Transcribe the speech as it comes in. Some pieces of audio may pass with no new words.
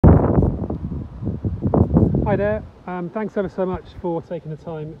Hi there, thanks ever so much for taking the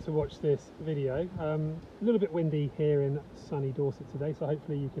time to watch this video. A little bit windy here in sunny Dorset today, so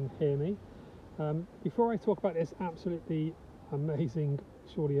hopefully you can hear me. Before I talk about this absolutely amazing,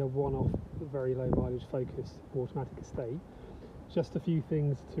 surely a one-off, very low mileage Focus automatic estate, just a few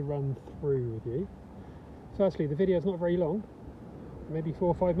things to run through with you. Firstly, the video is not very long, maybe 4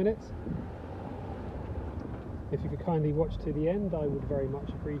 or 5 minutes. If you could kindly watch to the end, I would very much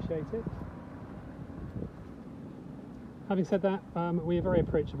appreciate it. Having said that, we are very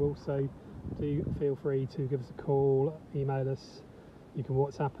approachable, so do feel free to give us a call, email us, you can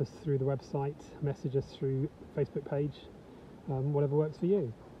WhatsApp us through the website, message us through the Facebook page, whatever works for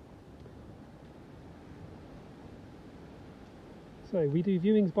you. So we do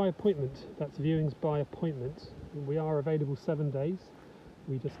viewings by appointment, that's viewings by appointment. We are available 7 days,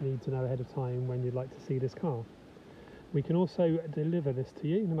 we just need to know ahead of time when you'd like to see this car. We can also deliver this to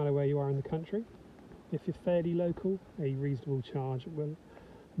you no matter where you are in the country. If you're fairly local, a reasonable charge will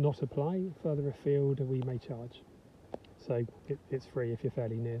not apply. Further afield, we may charge. So it's free if you're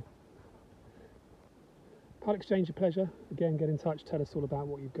fairly near. Part exchange your pleasure. Again, get in touch, tell us all about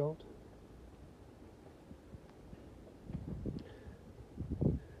what you've got.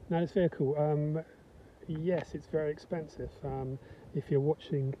 Now this vehicle, yes, it's very expensive. If you're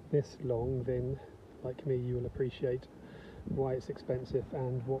watching this long, then like me, you will appreciate why it's expensive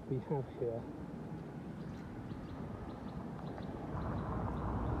and what we have here.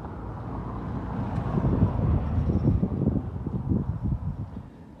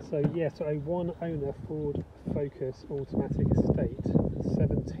 So yes, a one owner Ford Focus automatic estate,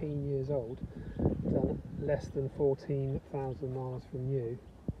 17 years old, done less than 14,000 miles from new,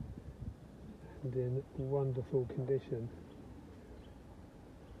 and in wonderful condition.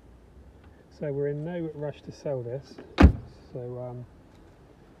 So we're in no rush to sell this, so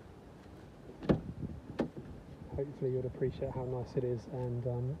hopefully you'll appreciate how nice it is and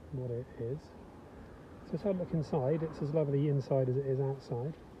what it is. So let's have a look inside. It's as lovely inside as it is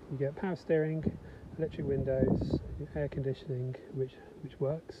outside. You get power steering, electric windows, air conditioning, which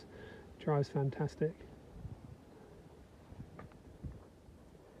works. Drives fantastic.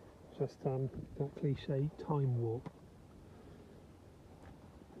 Just that cliche time warp.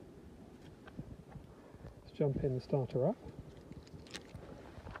 Let's jump in and start her up.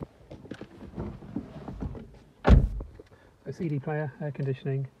 So CD player, air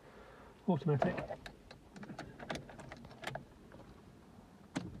conditioning, automatic.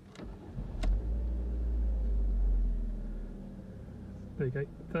 There you go,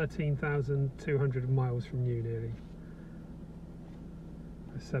 13,200 miles from new nearly,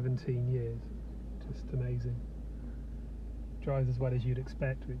 for 17 years, just amazing. Drives as well as you'd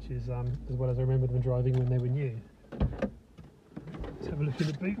expect, which is as well as I remember them driving when they were new. Let's have a look in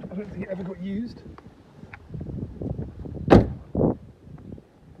the boot. I don't think it ever got used.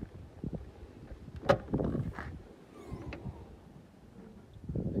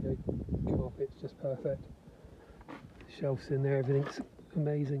 There you go, carpet's just perfect. Shelves in there, everything's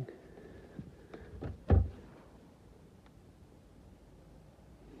amazing.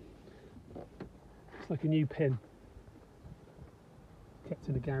 It's like a new pin, kept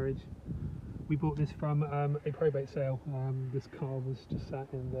in a garage. We bought this from a probate sale. This car was just sat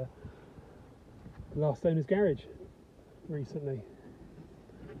in the last owner's garage recently.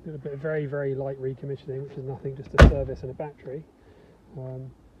 Did a bit of very, very light recommissioning, which is nothing, just a service and a battery,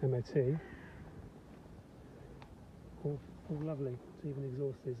 MOT. All lovely. Even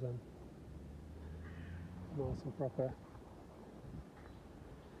exhaust is nice and proper.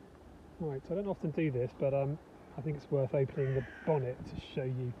 Right, so I don't often do this, but I think it's worth opening the bonnet to show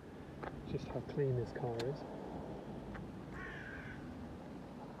you just how clean this car is.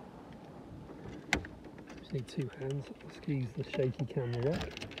 Just need two hands. Excuse the shaky camera work.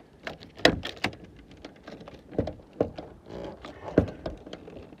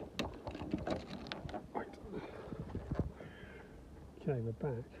 Okay, we're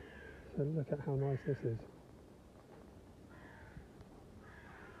back. So look at how nice this is.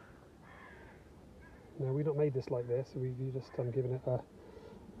 Now we've not made this like this, so we've just given it a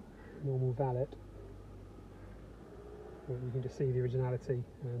normal valet. You can just see the originality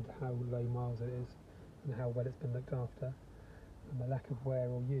and how low miles it is and how well it's been looked after and the lack of wear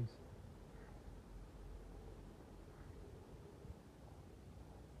or use.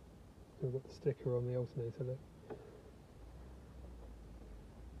 We've got the sticker on the alternator, look.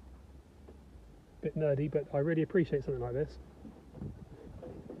 Bit nerdy, but I really appreciate something like this.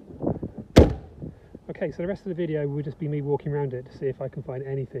 Okay, so the rest of the video will just be me walking around it to see if I can find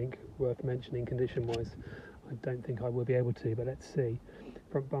anything worth mentioning condition wise. I don't think I will be able to, but let's see.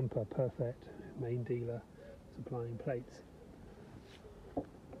 Front bumper, perfect. Main dealer. supplying plates.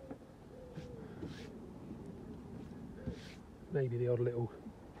 Maybe the odd little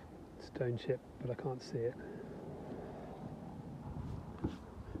stone chip, but I can't see it.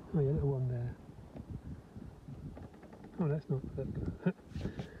 Oh yeah, little one there. Oh, that's not, look. Just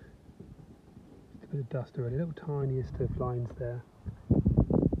a bit of dust already, little tiniest of lines there.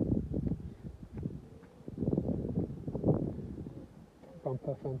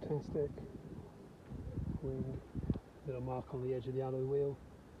 Bumper, fantastic. Wing, little mark on the edge of the alloy wheel.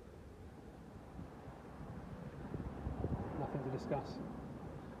 Nothing to discuss.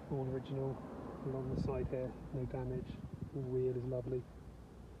 All original along the side here, no damage. The wheel is lovely.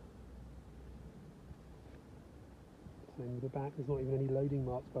 Same with the back, there's not even any loading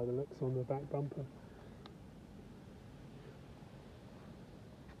marks by the looks on the back bumper.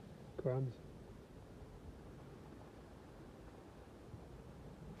 Crumbs.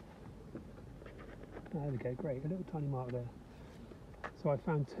 There we go, great, a little tiny mark there. So I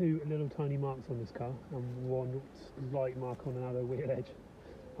found two little tiny marks on this car and one slight mark on an alloy wheel edge,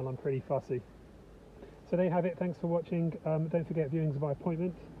 and I'm pretty fussy. So there you have it, thanks for watching. Don't forget, viewings by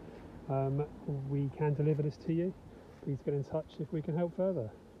appointment. We can deliver this to you. Please get in touch if we can help further.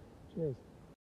 Cheers.